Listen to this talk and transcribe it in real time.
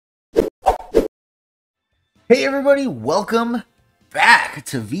Hey everybody, welcome back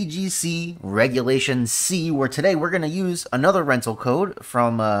to VGC Regulation C, where today we're going to use another rental code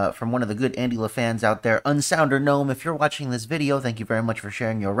from one of the good AndyLaFans out there, Unsounder Gnome. If you're watching this video, thank you very much for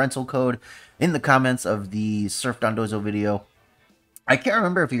sharing your rental code in the comments of the Surf Dondozo video. I can't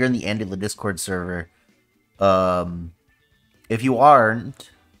remember if you're in the AndyLa Discord server. If you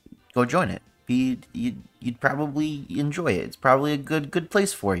aren't, go join it. You'd probably enjoy it. It's probably a good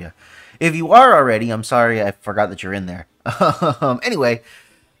place for you. If you are already, I'm sorry, I forgot that you're in there. Anyway,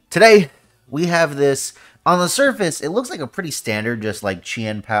 today we have this. On the surface, it looks like a pretty standard, just like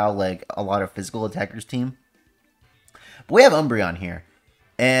chien-pao, like a lot of physical attackers team. But we have Umbreon here.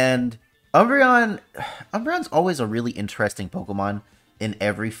 And Umbreon's always a really interesting Pokemon in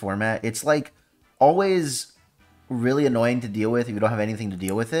every format. It's like always really annoying to deal with if you don't have anything to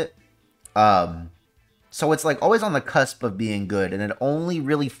deal with it. So it's like always on the cusp of being good, and it only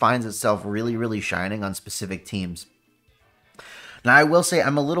really finds itself really shining on specific teams. Now, I will say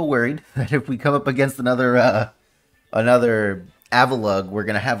I'm a little worried that if we come up against another Avalugg, we're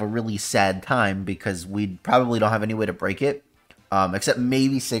going to have a really sad time because we probably don't have any way to break it, except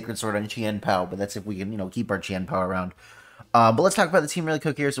maybe Sacred Sword on chien-pao, but that's if we can, keep our chien-pao around. But let's talk about the team really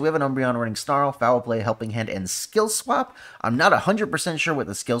quick here. So we have an Umbreon running Snarl, Foul Play, Helping Hand, and Skill Swap. I'm not 100% sure what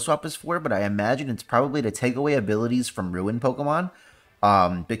the Skill Swap is for, but I imagine it's probably to take away abilities from Ruin Pokemon.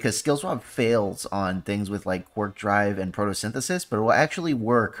 Because Skill Swap fails on things with like Quirk Drive and Photosynthesis, but it will actually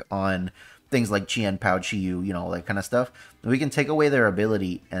work on things like chien-pao, Chi-Yu, that kind of stuff. We can take away their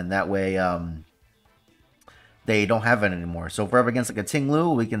ability, and that way, they don't have it anymore. So if we're up against like a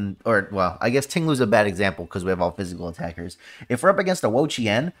Ting-Lu, we can, well, I guess Ting-Lu's a bad example because we have all physical attackers. If we're up against a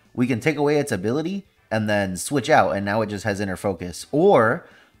Wo-Chien, we can take away its ability and then switch out, and now it just has Inner Focus. Or,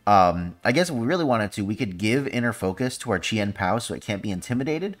 I guess if we really wanted to, we could give Inner Focus to our chien-pao so it can't be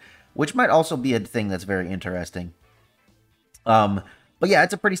intimidated, which might also be a thing that's very interesting. But yeah,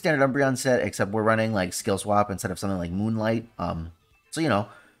 it's a pretty standard Umbreon set, except we're running like Skill Swap instead of something like Moonlight. So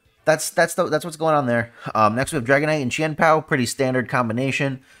that's what's going on there. Next we have Dragonite and chien-pao, pretty standard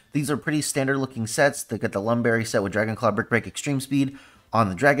combination. These are pretty standard looking sets. They got the Lumberry set with Dragon Claw, Brick Break, Extreme Speed on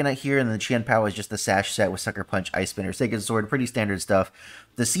the Dragonite here, and the chien-pao is just the Sash set with Sucker Punch, Ice Spinner, Sacred Sword, pretty standard stuff.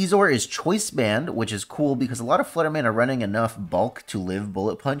 The Scizor is Choice Band, which is cool because a lot of Flutterman are running enough bulk to live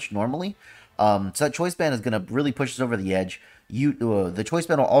Bullet Punch normally. So that Choice Band is going to really push us over the edge. The Choice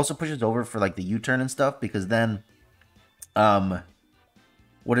Band will also push us over for like the U-turn and stuff, because then,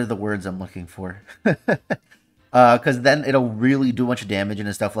 what are the words I'm looking for? Because then it'll really do a bunch of damage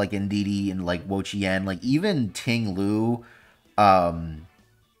and stuff like Indeedee and like Wo-Chien, like even Ting-Lu,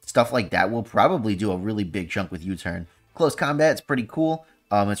 stuff like that will probably do a really big chunk with U-turn. Close combat, it's pretty cool.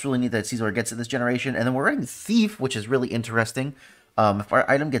 It's really neat that Scizor gets it this generation. And then we're running Thief, which is really interesting. If our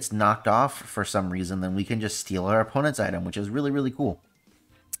item gets knocked off for some reason, then we can just steal our opponent's item, which is really cool.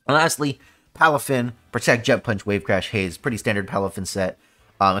 And lastly, Palafin, Protect, Jet Punch, Wave Crash, Haze. Pretty standard Palafin set.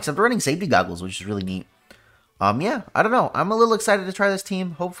 Except we're running Safety Goggles, which is really neat. Yeah, I don't know. I'm a little excited to try this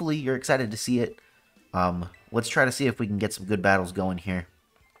team. Hopefully you're excited to see it. Let's try to see if we can get some good battles going here.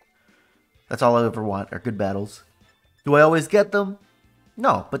 That's all I ever want, are good battles. Do I always get them?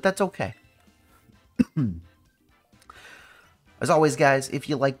 No, but that's okay. As always, guys, if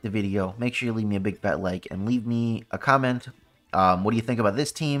you liked the video, make sure you leave me a big fat like and leave me a comment. What do you think about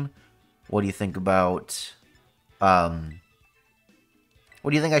this team? What do you think about... what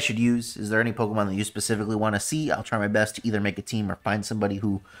do you think I should use? Is there any Pokemon that you specifically want to see? I'll try my best to either make a team or find somebody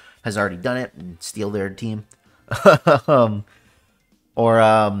who has already done it and steal their team.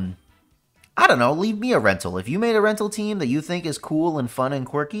 I don't know, leave me a rental. If you made a rental team that you think is cool and fun and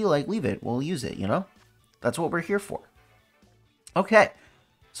quirky, like, leave it. We'll use it, That's what we're here for. Okay,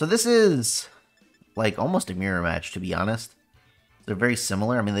 so this is, like, almost a mirror match, to be honest. They're very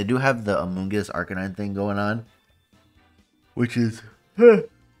similar. I mean, they do have the Amoonguss Arcanine thing going on, which is...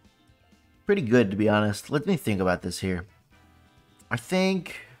 pretty good, to be honest. Let me think about this here. I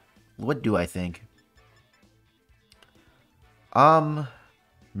think... What do I think? I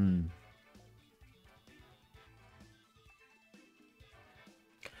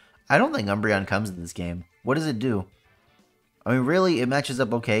don't think Umbreon comes in this game. What does it do? I mean, really, it matches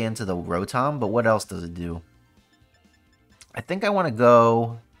up okay into the Rotom, but what else does it do? I think I want to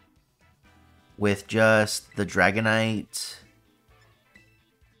go with just the Dragonite.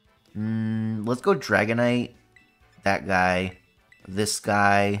 Let's go Dragonite, that guy, this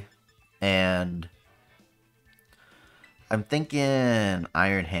guy, and I'm thinking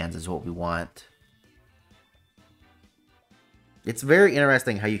Iron Hands is what we want. It's very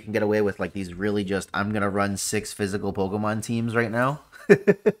interesting how you can get away with like these really just, I'm going to run 6 physical Pokemon teams right now.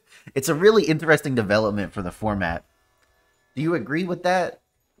 It's a really interesting development for the format. Do you agree with that?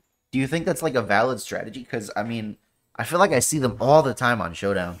 Do you think that's like a valid strategy? Because, I mean, I feel like I see them all the time on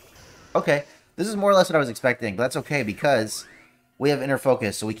Showdown. Okay, this is more or less what I was expecting, but that's okay because we have inner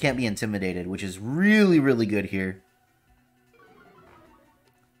focus, so we can't be intimidated, which is really, really good here.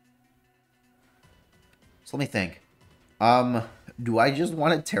 So let me think. Do I just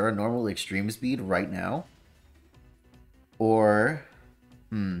want a Terra Normal Extreme Speed right now? Or,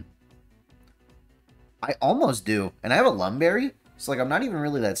 I almost do. And I have a Lumberry, so like I'm not even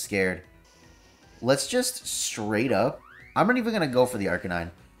really that scared. Let's just straight up. I'm not even going to go for the Arcanine.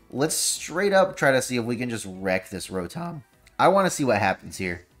 Let's straight up try to see if we can just wreck this Rotom. I want to see what happens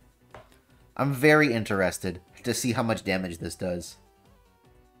here. I'm very interested to see how much damage this does.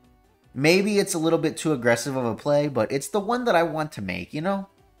 Maybe it's a little bit too aggressive of a play, but it's the one that I want to make, you know?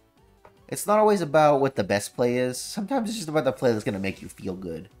 It's not always about what the best play is. Sometimes it's just about the play that's going to make you feel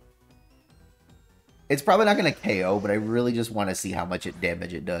good. It's probably not going to KO, but I really just want to see how much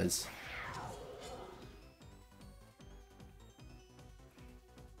damage it does.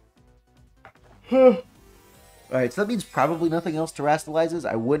 Alright, so that means probably nothing else terastallizes.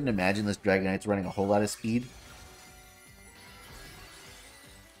 I wouldn't imagine this Dragonite's running a whole lot of speed.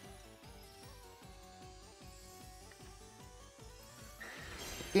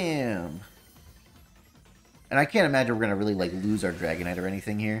 Damn. And I can't imagine we're going to really, like, lose our Dragonite or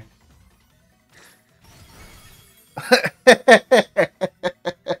anything here.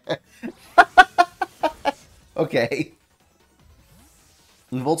 Okay.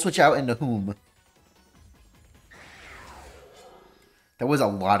 We Volt Switch out into whom? That was a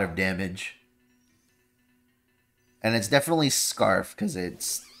lot of damage. And it's definitely Scarf, because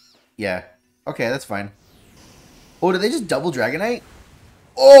it's... Yeah. Okay, that's fine. Oh, did they just double Dragonite?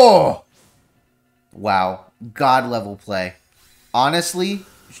 Oh! Wow. God level play. Honestly,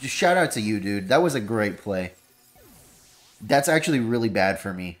 shout out to you, dude. That was a great play. That's actually really bad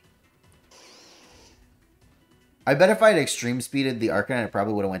for me. I bet if I had extreme speeded the Arcanine, it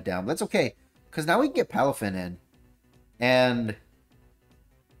probably would have went down. But that's okay. Because now we can get Palafin in. And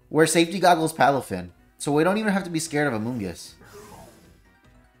we're Safety Goggles Palafin. So we don't even have to be scared of Amoonguss.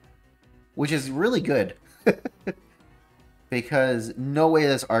 Which is really good. Because no way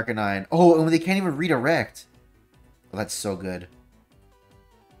this Arcanine... Oh, and they can't even redirect. Well, that's so good.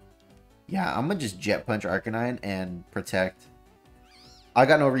 Yeah, I'm going to just Jet Punch Arcanine and Protect. I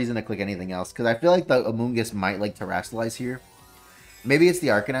got no reason to click anything else. Because I feel like the Amoonguss might like Terastallize here. Maybe it's the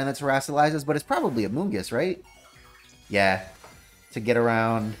Arcanine that Terastallizes, but it's probably Amoonguss, right? Yeah. To get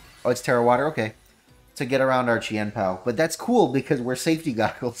around... Oh, it's Terra Water? Okay. To get around our chien-pao. But that's cool because we're Safety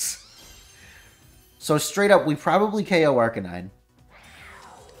Goggles. So straight up, we probably KO Arcanine.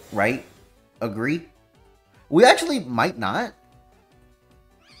 Right? Agree? We actually might not.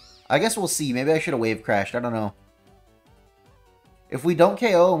 I guess we'll see. Maybe I should have Wave Crashed. I don't know. If we don't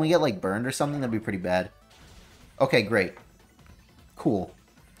KO and we get, like, burned or something, that'd be pretty bad. Okay, great. Cool.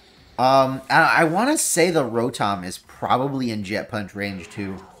 I want to say the Rotom is probably in Jet Punch range,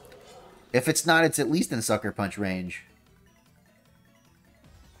 too. If it's not, it's at least in Sucker Punch range.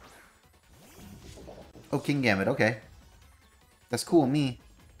 Oh, Kingambit, okay. That's cool with me.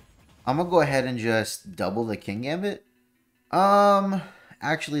 I'm gonna go ahead and just double the Kingambit.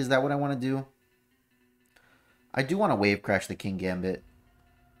 Actually, is that what I want to do? I do want to Wave Crash the Kingambit.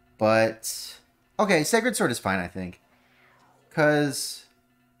 But, okay, Sacred Sword is fine, I think. Because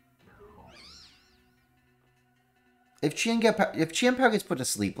if chien-pao gets put to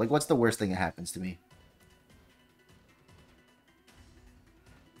sleep, like, what's the worst thing that happens to me?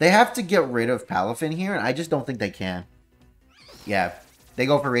 They have to get rid of Palafin here, and I just don't think they can. Yeah, they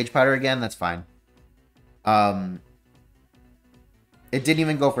go for Rage Powder again, that's fine. It didn't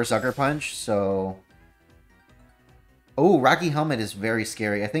even go for Sucker Punch, so... Oh, Rocky Helmet is very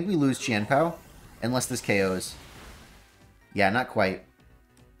scary. I think we lose chien-pao, unless this KOs. Yeah, not quite.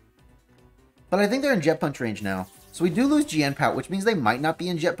 But I think they're in Jet Punch range now. So we do lose chien-pao, which means they might not be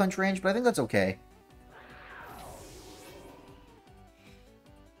in Jet Punch range, but I think that's okay.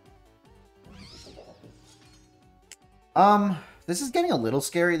 This is getting a little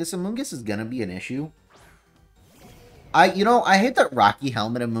scary. This Amoonguss is gonna be an issue. I hate that Rocky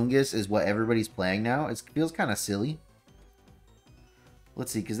Helmet Amoonguss is what everybody's playing now. It feels kind of silly.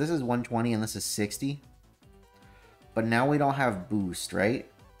 Let's see, because this is 120 and this is 60. But now we don't have boost, right?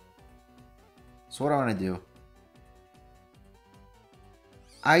 So what do I want to do?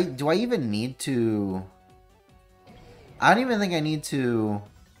 Do I even need to... I don't even think I need to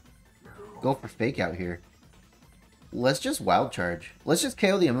go for Fake Out here. Let's just Wild Charge. Let's just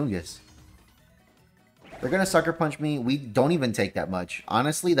KO the Amoonguss. They're going to Sucker Punch me. We don't even take that much.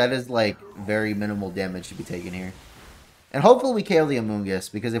 Honestly, that is, like, very minimal damage to be taken here. And hopefully we KO the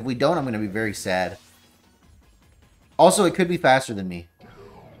Amoonguss, because if we don't, I'm going to be very sad. Also, it could be faster than me.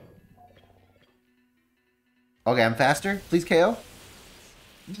 Okay, I'm faster. Please KO.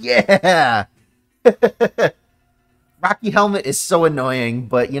 Yeah! Rocky Helmet is so annoying,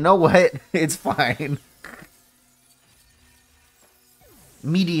 but you know what? It's fine.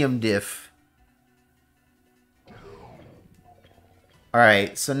 Medium diff.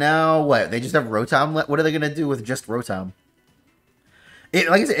 Alright, so now what? They just have Rotom? What are they going to do with just Rotom? Like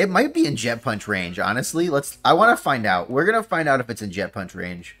I said, it might be in Jet Punch range, honestly. I want to find out. We're going to find out if it's in Jet Punch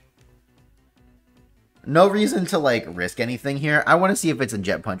range. No reason to, like, risk anything here. I want to see if it's in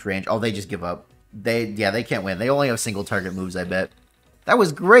Jet Punch range. Oh, they just give up. Yeah, they can't win. They only have single target moves, I bet. That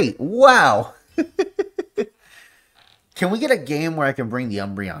was great. Wow. Can we get a game where I can bring the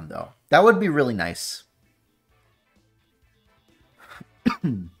Umbreon, though? That would be really nice.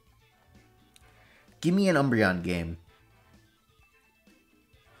 Give me an Umbreon game.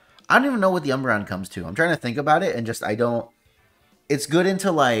 I don't even know what the Umbreon comes to. I'm trying to think about it, and just, I don't... It's good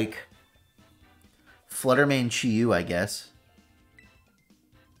into, like, Fluttermane Chi-Yu, I guess.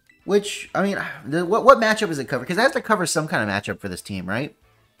 Which, I mean, what matchup does it cover? Because it has to cover some kind of matchup for this team, right?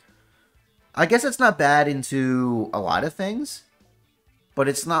 I guess it's not bad into a lot of things, but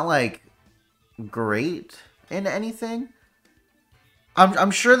it's not, like, great into anything.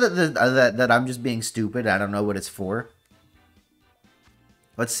 I'm sure that that I'm just being stupid. I don't know what it's for.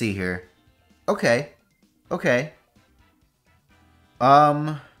 Let's see here. Okay. Okay.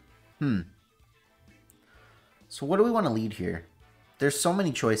 So what do we want to lead here? There's so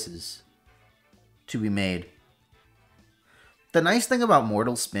many choices to be made. The nice thing about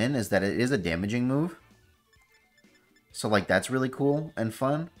Mortal Spin is that it is a damaging move. So, like, that's really cool and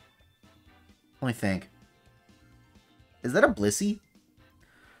fun. Let me think. Is that a Blissey?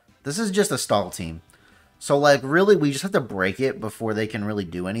 This is just a stall team. So, like, really, we just have to break it before they can really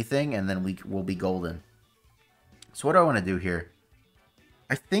do anything, and then we'll be golden. So what do I want to do here?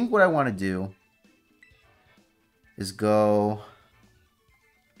 I think what I want to do is go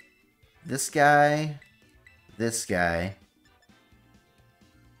this guy, this guy.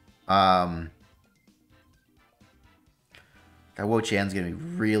 That Wo-Chien's going to be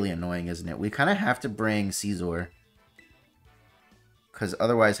really annoying, isn't it? We kind of have to bring Caesar. Because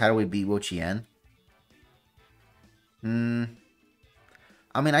otherwise, how do we beat Wo-Chien? I mean,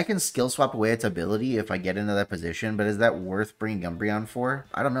 I can skill swap away its ability if I get into that position, but is that worth bringing Umbreon for?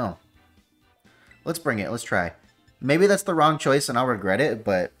 I don't know. Let's bring it. Let's try. Maybe that's the wrong choice and I'll regret it,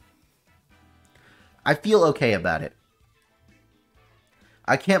 but I feel okay about it.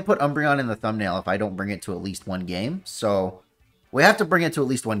 I can't put Umbreon in the thumbnail if I don't bring it to at least one game, so we have to bring it to at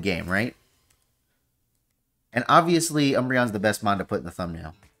least one game, right? And obviously, Umbreon's the best mon to put in the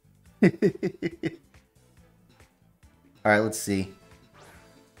thumbnail. Alright, let's see.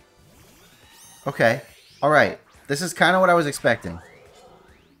 Okay. Alright. This is kind of what I was expecting.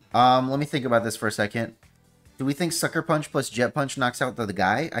 Let me think about this for a second. Do we think Sucker Punch plus Jet Punch knocks out the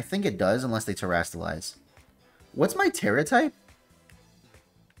guy? I think it does, unless they Terrastalize. What's my Terra type?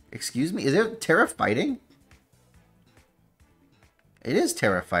 Excuse me? Is it Terra Fighting? It is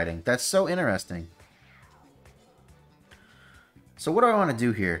Terra Fighting. That's so interesting. So what do I want to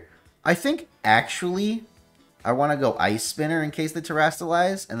do here? I think, actually, I want to go Ice Spinner in case they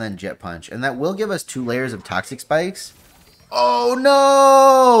Terrastalize, and then Jet Punch. And that will give us 2 layers of Toxic Spikes. Oh,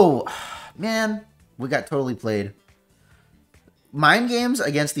 no! Man, we got totally played. Mind games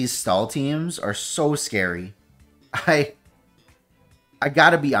against these stall teams are so scary. I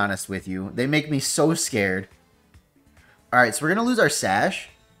gotta be honest with you. They make me so scared. Alright, so we're gonna lose our Sash.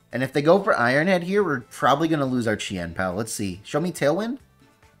 And if they go for Iron Head here, we're probably gonna lose our chien-pao. Let's see. Show me Tailwind.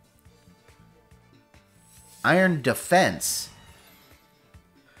 Iron Defense.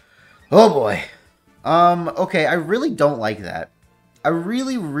 Oh boy. Okay, I really don't like that. I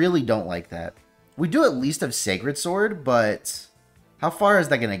really, really don't like that. We do at least have Sacred Sword, but how far is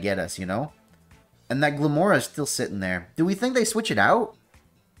that gonna get us, you know? And that Glimmora is still sitting there. Do we think they switch it out?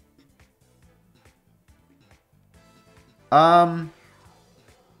 I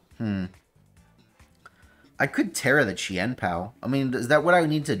could Terra the chien-pao. I mean, is that what I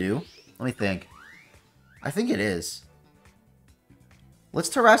need to do? Let me think. I think it is. Let's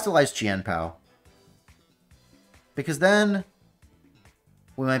Terrastalize chien-pao. Because then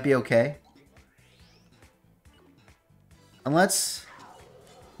we might be okay. And let's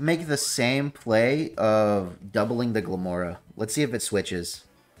make the same play of doubling the Glimmora. Let's see if it switches.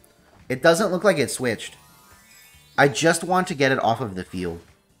 It doesn't look like it switched. I just want to get it off of the field.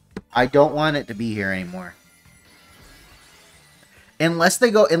 I don't want it to be here anymore. Unless they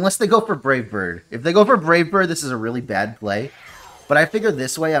go for Brave Bird. If they go for Brave Bird, this is a really bad play. But I figure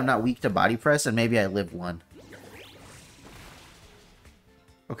this way I'm not weak to body press, and maybe I live one.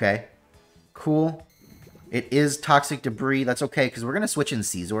 Okay. Cool. It is Toxic Debris. That's okay, because we're going to switch in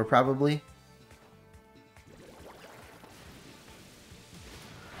Caesar, probably.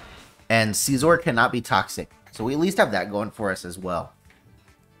 And Caesar cannot be toxic. So we at least have that going for us as well.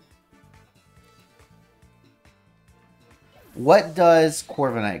 What does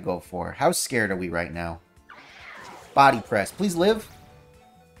Corviknight go for? How scared are we right now? Body press. Please live.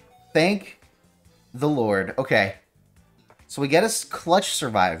 Thank the Lord. Okay. So we get a clutch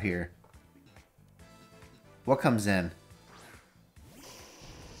survive here. What comes in?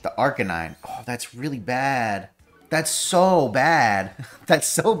 The Arcanine. Oh, that's really bad. That's so bad. That's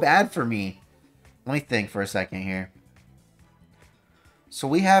so bad for me. Let me think for a second here. So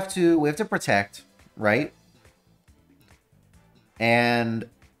we have to protect, right? And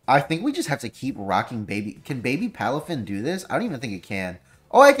I think we just have to keep rocking baby. Can baby Palafin do this? I don't even think it can.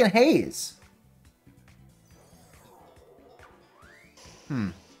 Oh, I can haze.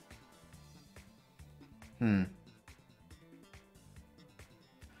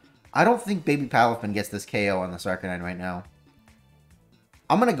 I don't think baby Palafin gets this KO on the Arcanine right now.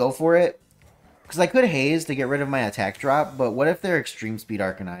 I'm going to go for it. Because I could haze to get rid of my attack drop. But what if they're extreme speed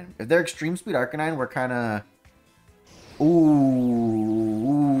Arcanine? If they're extreme speed Arcanine, we're kind of...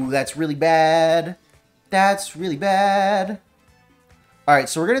 Ooh, that's really bad. That's really bad. Alright,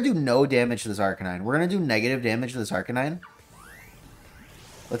 so we're going to do no damage to this Arcanine. We're going to do negative damage to this Arcanine.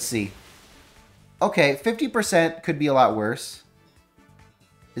 Let's see. Okay, 50% could be a lot worse.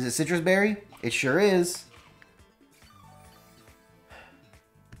 Is it Citrus Berry? It sure is.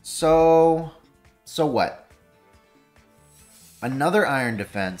 So what? Another Iron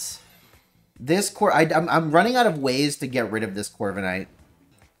Defense. This I'm running out of ways to get rid of this Corviknight.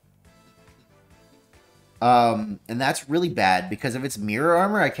 And that's really bad, because if it's Mirror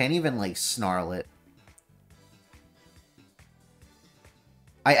Armor, I can't even, like, snarl it.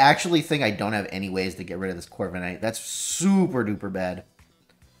 I actually think I don't have any ways to get rid of this Corviknight. That's super duper bad.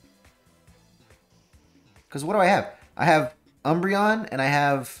 Because what do I have? I have Umbreon, and I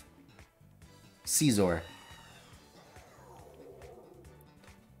have Caesar.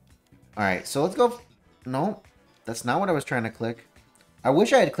 Alright, so let's go... No, that's not what I was trying to click. I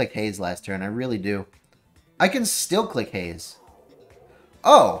wish I had clicked Haze last turn. I really do. I can still click Haze.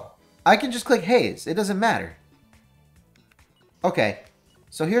 Oh, I can just click Haze. It doesn't matter. Okay,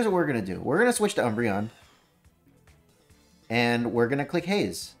 so here's what we're going to do. We're going to switch to Umbreon. And we're going to click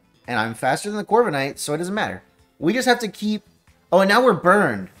Haze. And I'm faster than the Corviknight, so it doesn't matter. We just have to keep... Oh, and now we're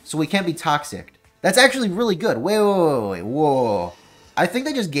burned, so we can't be toxic. That's actually really good. Wait. Whoa. I think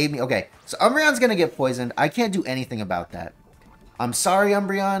they just gave me... Okay, so Umbreon's going to get poisoned. I can't do anything about that. I'm sorry,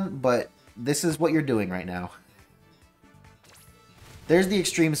 Umbreon, but this is what you're doing right now. There's the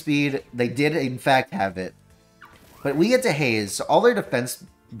extreme speed. They did, in fact, have it. But we get to Haze, so all their defense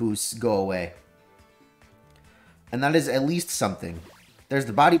boosts go away. And that is at least something. There's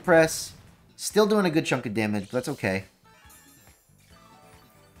the body press. Still doing a good chunk of damage, but that's okay.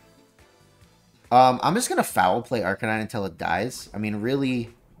 I'm just going to foul play Arcanine until it dies. I mean, really,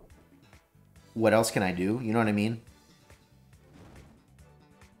 what else can I do? You know what I mean?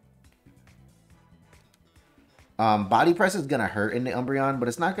 Body press is going to hurt in the Umbreon, but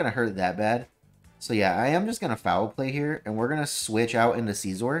it's not going to hurt that bad. So yeah, I am just going to foul play here, and we're going to switch out into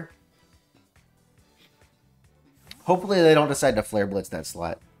Caesar. Hopefully they don't decide to Flare Blitz that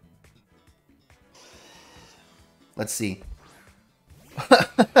slot. Let's see.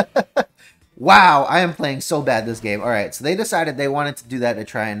 Wow, I am playing so bad this game. Alright, so they decided they wanted to do that to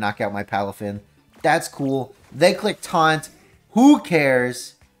try and knock out my Palafin. That's cool. They clicked Taunt. Who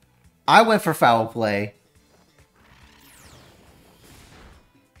cares? I went for foul play.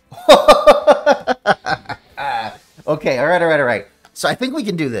 Okay, alright. So I think we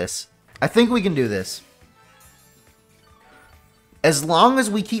can do this. As long as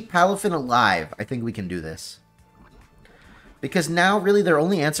we keep Palafin alive, I think we can do this. Because now, really, their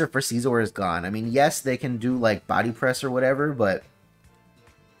only answer for Caesar is gone. I mean, yes, they can do, like, body press or whatever, but...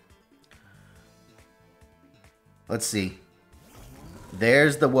 Let's see.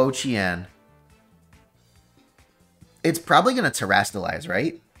 There's the Wo-Chien. It's probably going to Terrastalize,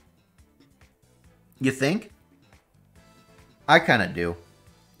 right? You think? I kind of do.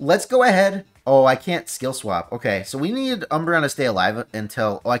 Let's go ahead. Oh, I can't skill swap. Okay, so we need Umbreon to stay alive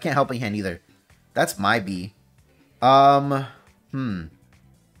until... Oh, I can't Helping Hand either. That's my B. Okay.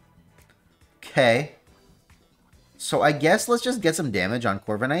 So I guess let's just get some damage on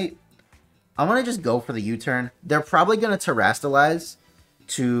Corviknight. I'm going to just go for the U-turn. They're probably going to Terrastalize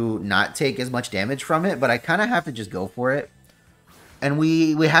to not take as much damage from it, but I kind of have to just go for it. And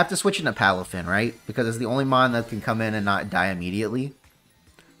we have to switch into AndyLaFan, right? Because it's the only mon that can come in and not die immediately.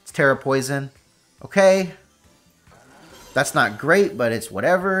 It's Terra Poison. Okay. That's not great, but it's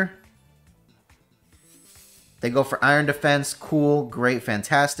whatever. They go for Iron Defense. Cool. Great.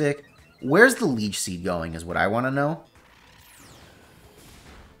 Fantastic. Where's the Leech Seed going is what I want to know.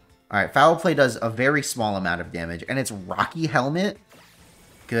 Alright, Foul Play does a very small amount of damage. And it's Rocky Helmet?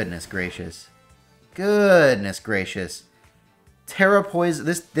 Goodness gracious. Goodness gracious. Terra Poison.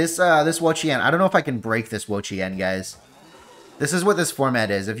 This Wo-Chien. I don't know if I can break this Wo-Chien, guys. This is what this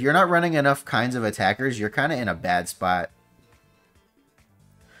format is. If you're not running enough kinds of attackers, you're kind of in a bad spot.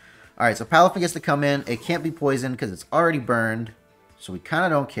 Alright, so AndyLaFan gets to come in. It can't be poisoned because it's already burned. So we kind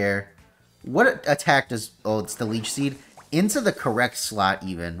of don't care. What attack does... Oh, it's the Leech Seed. Into the correct slot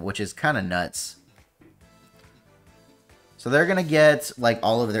even, which is kind of nuts. So they're going to get, like,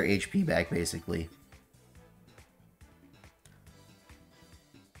 all of their HP back, basically.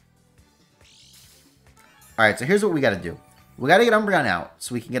 Alright, so here's what we got to do. We got to get Umbreon out,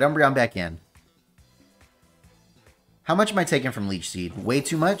 so we can get Umbreon back in. How much am I taking from Leech Seed? Way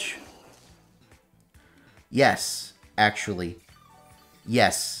too much? Yes, actually.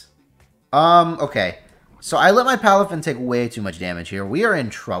 Yes. Okay. So I let my AndyLaFan take way too much damage here. We are in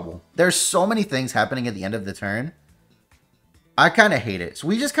trouble. There's so many things happening at the end of the turn. I kind of hate it. So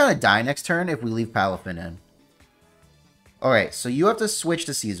we just kind of die next turn if we leave AndyLaFan in. Alright, so you have to switch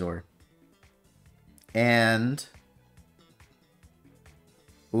to Scizor. And...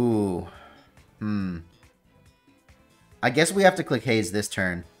 Ooh. I guess we have to click Haze this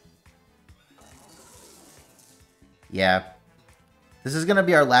turn. Yeah. This is going to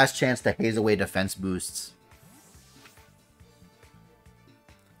be our last chance to haze away defense boosts.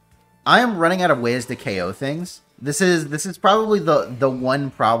 I am running out of ways to KO things. This is probably the one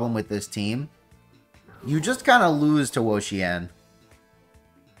problem with this team. You just kind of lose to Wo-Chien.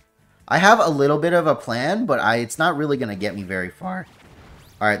 I have a little bit of a plan, but it's not really going to get me very far.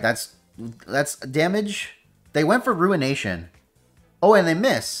 Alright, that's damage. They went for Ruination. Oh, and they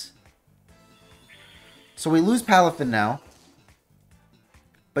miss. So we lose AndyLaFan now.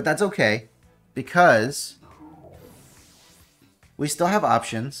 But that's okay, because we still have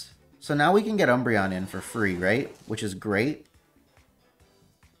options. So now we can get Umbreon in for free, right? Which is great.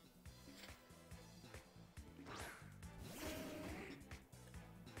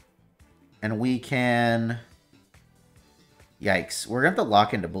 And we can... Yikes. We're going to have to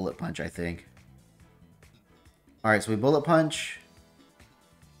lock into Bullet Punch, I think. Alright, so we Bullet Punch.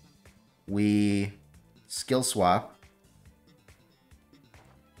 We Skill Swap.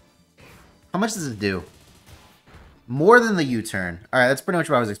 How much does it do? More than the U-turn. Alright, that's pretty much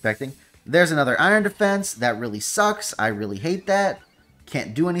what I was expecting. There's another Iron Defense. That really sucks. I really hate that.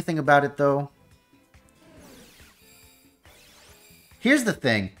 Can't do anything about it, though. Here's the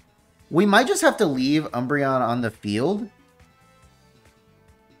thing. We might just have to leave Umbreon on the field.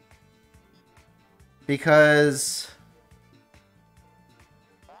 Because...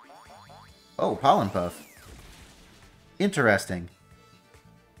 Oh, Pollen Puff. Interesting.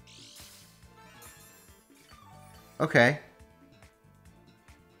 Okay.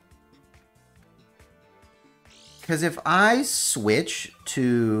 Because if I switch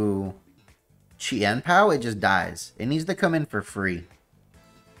to chien-pao, it just dies. It needs to come in for free.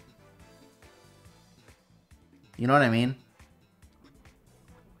 You know what I mean?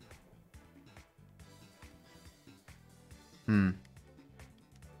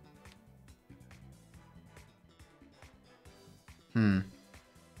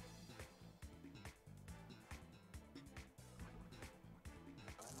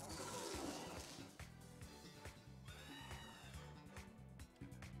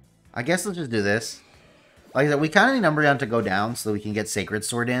 I guess let's just do this. Like I said, we kind of need Umbreon to go down so we can get Sacred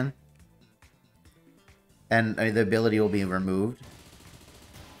Sword in. And the ability will be removed.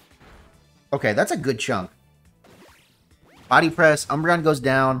 Okay, that's a good chunk. Body Press, Umbreon goes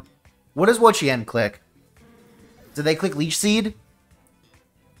down. What does Wo-Chien click? Did they click Leech Seed?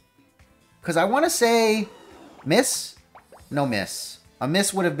 Because I want to say... Miss? No miss. A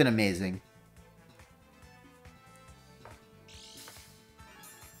miss would have been amazing.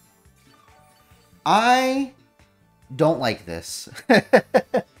 I don't like this.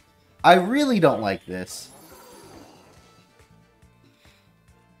 I really don't like this.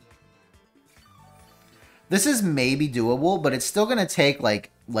 This is maybe doable, but it's still going to take like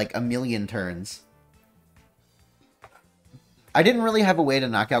a million turns. I didn't really have a way to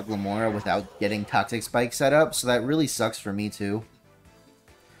knock out Glamora without getting Toxic Spike set up, so that really sucks for me too.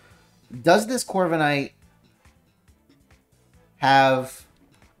 Does this Corviknight have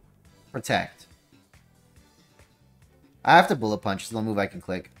Protect? I have to Bullet Punch. It's the only move I can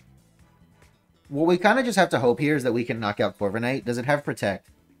click. What we kind of just have to hope here is that we can knock out Corviknight. Does it have Protect?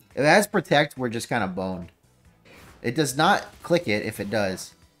 If it has Protect, we're just kind of boned. It does not click it if it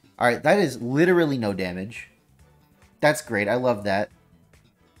does. Alright, that is literally no damage. That's great. I love that.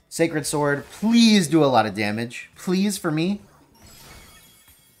 Sacred Sword, please do a lot of damage. Please, for me.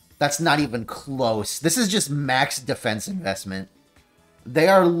 That's not even close. This is just max defense investment. They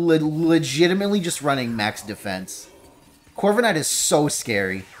are legitimately just running max defense. Corviknight is so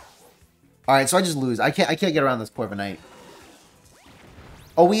scary. Alright, so I just lose. I can't get around this Corviknight.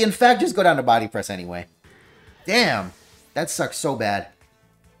 Oh, we in fact just go down to Body Press anyway. Damn. That sucks so bad.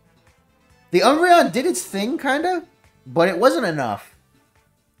 The Umbreon did its thing, kinda, but it wasn't enough.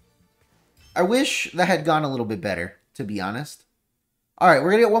 I wish that had gone a little bit better, to be honest. Alright,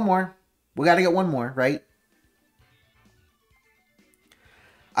 we're gonna get one more. We gotta get one more, right?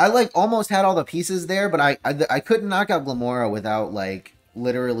 I, like, almost had all the pieces there, but I couldn't knock out Glamora without, like,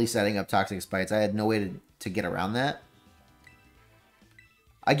 literally setting up Toxic Spikes. I had no way to get around that.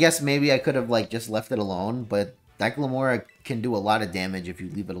 I guess maybe I could have, like, just left it alone, but that Glamora can do a lot of damage if you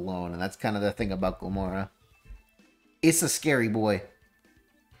leave it alone, and that's kind of the thing about Glamora. It's a scary boy.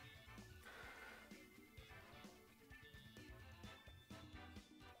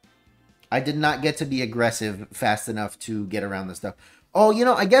 I did not get to be aggressive fast enough to get around this stuff. Oh, you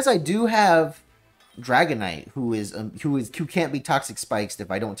know, I guess I do have Dragonite, who can't be Toxic Spiked if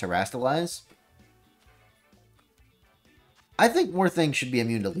I don't Terrastalize. I think more things should be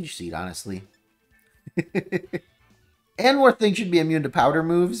immune to Leech Seed, honestly. And more things should be immune to powder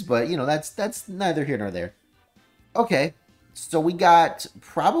moves, but, you know, that's neither here nor there. Okay, so we got,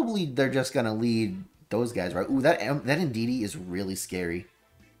 probably they're just going to lead those guys, right? Ooh, that Indeedee is really scary.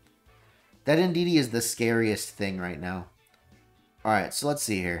 That Indeedee is the scariest thing right now. Alright, so let's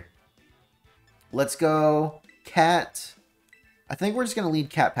see here. Let's go Cat. I think we're just going to lead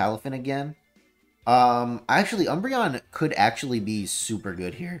Cat Palafin again. Actually, Umbreon could actually be super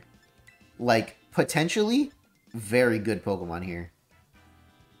good here. Like, potentially, very good Pokemon here.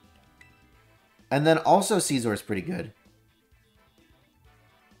 And then also Scizor is pretty good.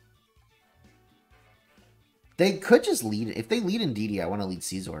 They could just lead. If they lead Indeedee, I want to lead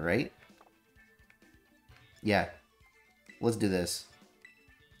Scizor, right? Yeah. Let's do this.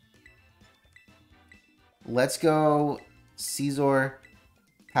 Let's go Scizor,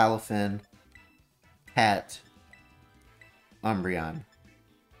 Palafin, Cat, Umbreon.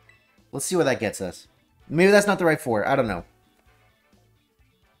 Let's see where that gets us. Maybe that's not the right four. I don't know.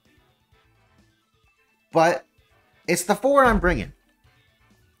 But it's the four I'm bringing.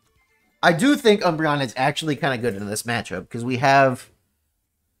 I do think Umbreon is actually kind of good in this matchup because we have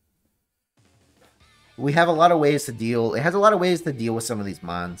a lot of ways to deal. It has a lot of ways to deal with some of these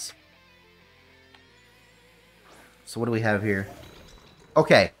mons. So what do we have here?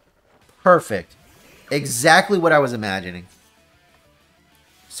 Okay. Perfect. Exactly what I was imagining.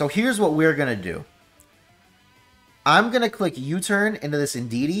 So here's what we're going to do. I'm going to click U-turn into this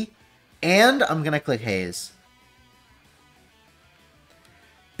Indeedee, and I'm going to click Haze.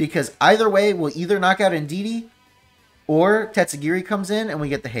 Because either way, we'll either knock out Indeedee, or Tatsugiri comes in and we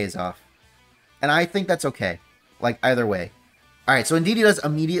get the Haze off. And I think that's okay. Like, either way. Alright, so Indeedee does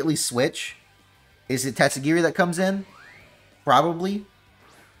immediately switch. Is it Tatsugiri that comes in? Probably.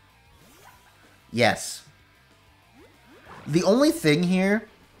 Yes. The only thing here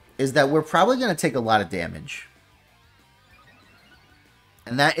is that we're probably going to take a lot of damage.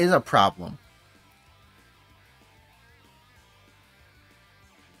 And that is a problem.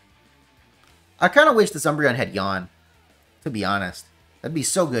 I kind of wish this Umbreon had Yawn, to be honest. That'd be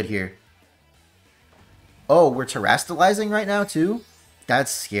so good here. Oh, we're Terrastalizing right now, too?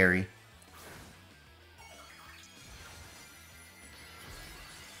 That's scary.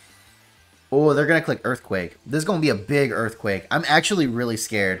 Oh, they're going to click Earthquake. This is going to be a big Earthquake. I'm actually really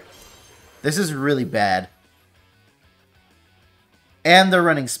scared. This is really bad. And they're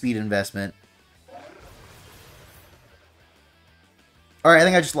running Speed Investment. Alright, I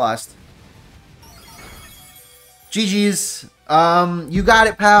think I just lost. GG's. You got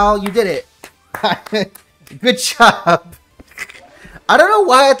it, pal. You did it. Good job. I don't know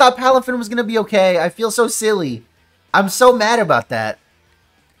why I thought Palafin was going to be okay. I feel so silly. I'm so mad about that.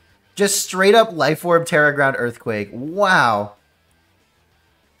 Just straight up Life Orb, Terra Ground, Earthquake. Wow.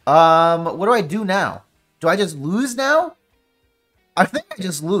 What do I do now? Do I just lose now? I think I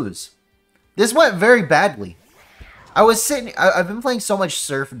just lose. This went very badly. I was sitting... I've been playing so much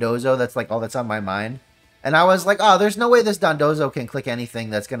Surf Dozo, that's like all that's on my mind. And I was like, oh, there's no way this Dondozo can click anything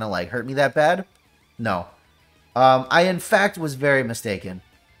that's gonna, like, hurt me that bad. No. I, in fact, was very mistaken.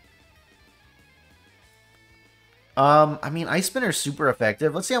 I mean, Ice Spinner is super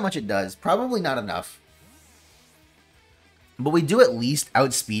effective. Let's see how much it does. Probably not enough. But we do at least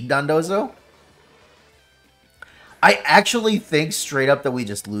outspeed Dondozo. I actually think straight up that we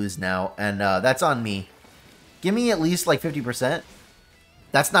just lose now, and that's on me. Give me at least like 50%.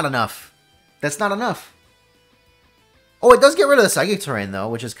 That's not enough. That's not enough. Oh, it does get rid of the Psychic Terrain, though,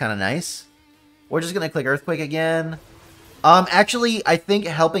 which is kind of nice. We're just going to click Earthquake again. Actually, I think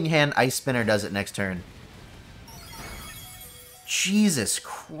Helping Hand Ice Spinner does it next turn. Jesus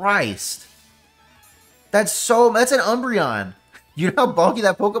Christ. That's an Umbreon. You know how bulky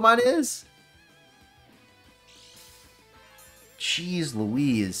that Pokemon is? Jeez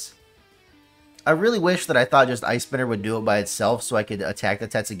Louise. I really wish that I thought just Ice Spinner would do it by itself so I could attack the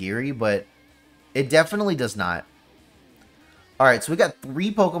Tatsugiri, but it definitely does not. Alright, so we got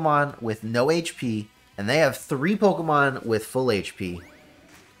 3 Pokemon with no HP, and they have 3 Pokemon with full HP.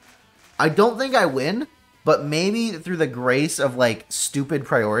 I don't think I win, but maybe through the grace of, like, stupid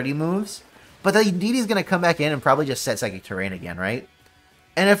priority moves. But then Indeedee going to come back in and probably just set Psychic Terrain again, right?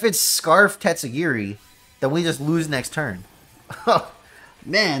 And if it's Scarf Tatsugiri, then we just lose next turn.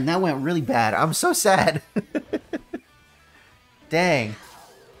 Man, that went really bad. I'm so sad. Dang.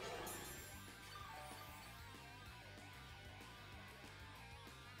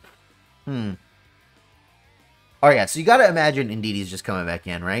 Oh yeah, so you gotta imagine Indeedee's just coming back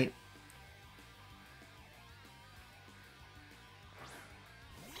in, right?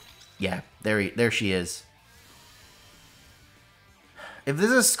 Yeah, there she is. If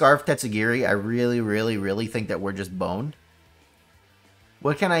this is Scarf Tatsugiri, I really, really, really think that we're just boned.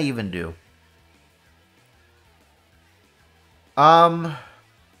 What can I even do? I'm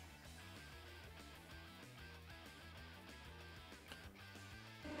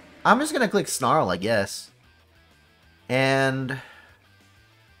just gonna click Snarl, I guess. And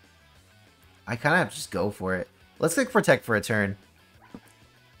I kind of have to just go for it. Let's click Protect for a turn.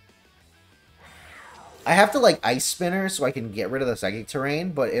 I have to, like, Ice Spinner so I can get rid of the Psychic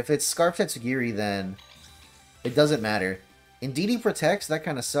Terrain, but if it's Scarf Tatsugiri, then it doesn't matter. Indeedee protects, that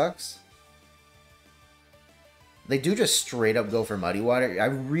kind of sucks. They do just straight up go for Muddy Water. I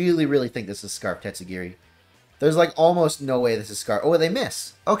really, really think this is Scarf Tatsugiri. There's, like, almost no way this is Scarf. Oh, they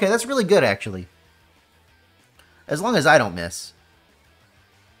miss. Okay, that's really good, actually. As long as I don't miss.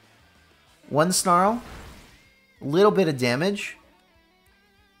 1 Snarl. A little bit of damage.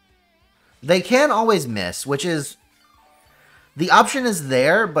 They can always miss, which is... The option is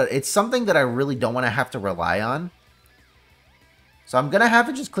there, but it's something that I really don't want to have to rely on. So I'm going to have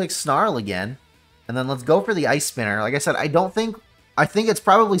to just click Snarl again. And then let's go for the Ice Spinner. Like I said, I think it's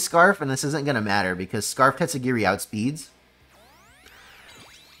probably Scarf, and this isn't going to matter because Scarf Tatsugiri outspeeds.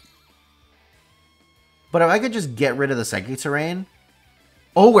 But if I could just get rid of the Psychic Terrain...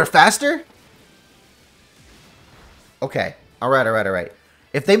 Oh, we're faster? Okay. Alright.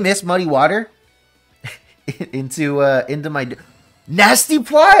 If they miss Muddy Water into my... Nasty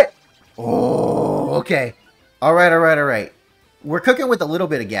Plot? Oh, okay. Alright. We're cooking with a little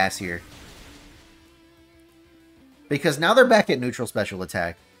bit of gas here. Because now they're back at neutral special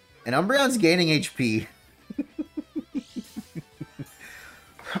attack. And Umbreon's gaining HP.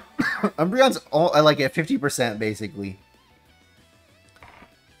 Umbreon's like at 50% basically.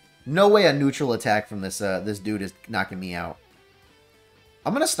 No way a neutral attack from this this dude is knocking me out.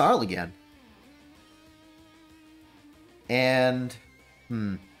 I'm gonna Snarl again. And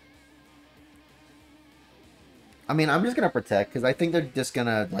I mean, I'm just gonna Protect because I think they're just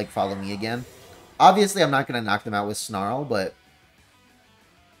gonna like follow me again. Obviously, I'm not gonna knock them out with Snarl, but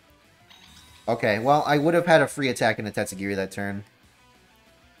okay. Well, I would have had a free attack in a Tatsugiri that turn.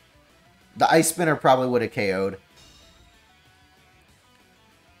 The Ice Spinner probably would have KO'd.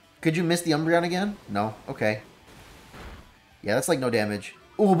 Could you miss the Umbreon again? No? Okay. Yeah, that's like no damage.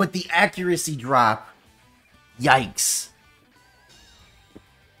 Oh, but the accuracy drop. Yikes.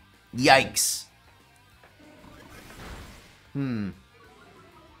 Yikes. What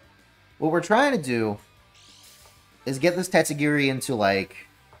we're trying to do is get this Tatsugiri into, like,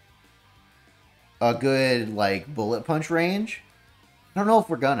 a good, like, bullet punch range. I don't know if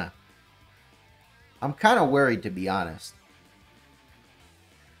we're gonna. I'm kind of worried, to be honest.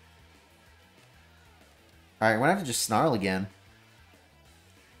 Alright, we're gonna have to just Snarl again.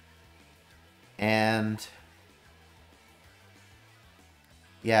 And...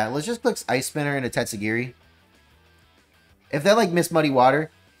 yeah, let's just click Ice Spinner into Tatsugiri. If they, like, miss Muddy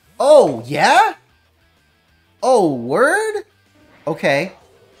Water... Oh, yeah? Oh, word? Okay.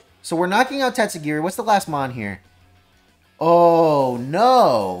 So we're knocking out Tatsugiri. What's the last mon here? Oh,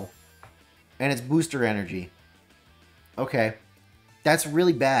 no. And it's booster energy. Okay. That's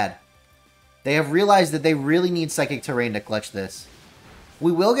really bad. They have realized that they really need Psychic Terrain to clutch this.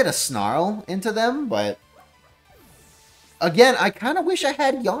 We will get a Snarl into them, but... Again, I kind of wish I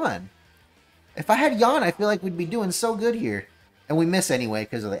had Yawn. If I had Yawn, I feel like we'd be doing so good here. And we miss anyway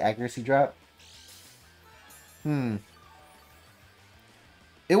because of the accuracy drop. It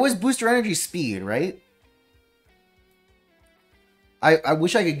was Booster Energy Speed, right? I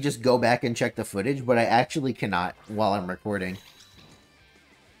wish I could just go back and check the footage, but I actually cannot while I'm recording.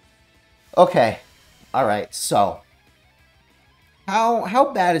 Okay. Alright, so.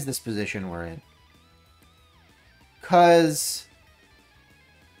 How bad is this position we're in? Because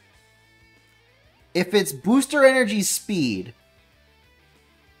if it's Booster Energy Speed,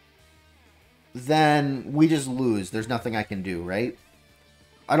 then we just lose. There's nothing I can do, right?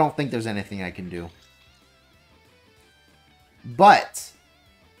 I don't think there's anything I can do. But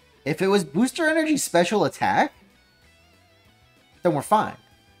if it was Booster Energy Special Attack, then we're fine.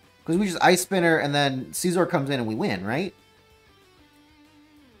 Because we just Ice Spinner and then Scizor comes in and we win, right?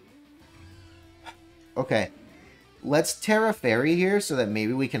 Okay. Let's Terra Fairy here so that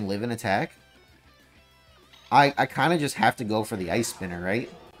maybe we can live an attack. I kind of just have to go for the Ice Spinner, right?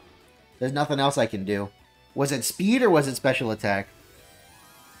 There's nothing else I can do. Was it Speed or was it Special Attack?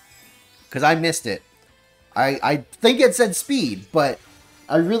 Because I missed it. I think it said Speed, but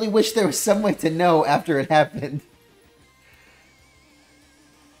I really wish there was some way to know after it happened.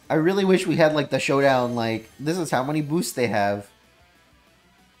 I really wish we had, like, the showdown, like, this is how many boosts they have.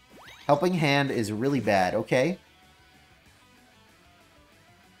 Helping Hand is really bad, okay?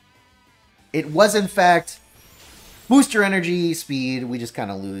 It was, in fact, Booster Energy Speed. We just kind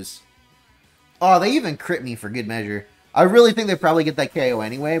of lose. Oh, they even crit me for good measure. I really think they probably get that KO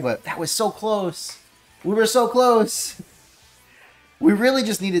anyway, but that was so close. We were so close. We really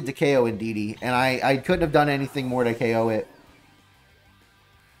just needed to KO Indeedee, and I couldn't have done anything more to KO it.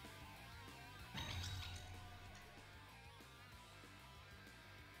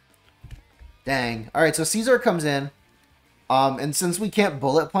 Dang. Alright, so Scizor comes in. And since we can't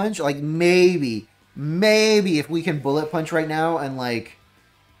Bullet Punch, like, maybe if we can Bullet Punch right now and, like,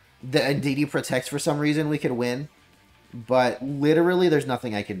 the Indeedee protects for some reason, we could win. But literally, there's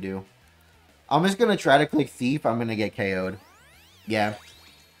nothing I can do. I'm just going to try to click Thief. I'm going to get KO'd. Yeah.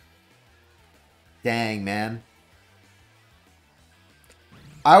 Dang, man.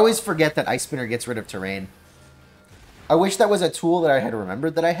 I always forget that Ice Spinner gets rid of Terrain. I wish that was a tool that I had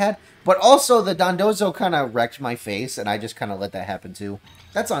remembered that I had. But also, the Dondozo kind of wrecked my face, and I just kind of let that happen too.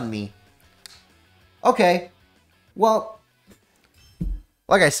 That's on me. Okay. Well,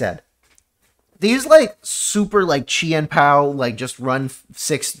 like I said, these, like, super, like, chien-pao, like, just run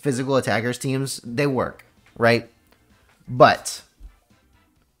 6 physical attackers teams, they work, right? But,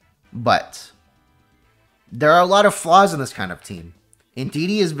 there are a lot of flaws in this kind of team.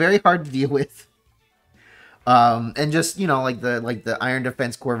 Indeedee is very hard to deal with. And just, you know, like the Iron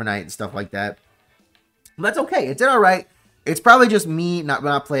Defense Corviknight and stuff like that. But that's okay. It did all right. It's probably just me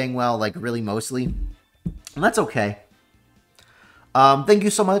not playing well, like, really mostly. And that's okay. Thank you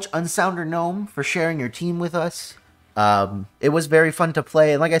so much, Unsounder Gnome, for sharing your team with us. It was very fun to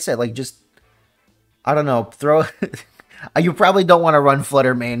play. And like I said, like, just, I don't know, throw... You probably don't want to run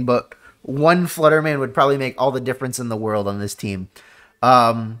Flutter Mane, but one Flutter Mane would probably make all the difference in the world on this team.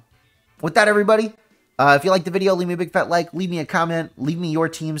 With that, everybody, if you liked the video, leave me a big fat like, leave me a comment, leave me your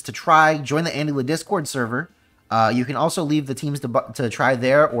teams to try, join the AndyLa Discord server. You can also leave the teams to try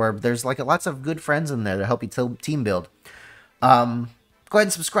there, or there's, like, lots of good friends in there to help you team build. Go ahead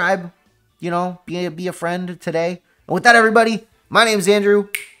and subscribe, you know, be a friend today. And with that, everybody, my name's Andrew.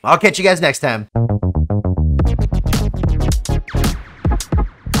 I'll catch you guys next time.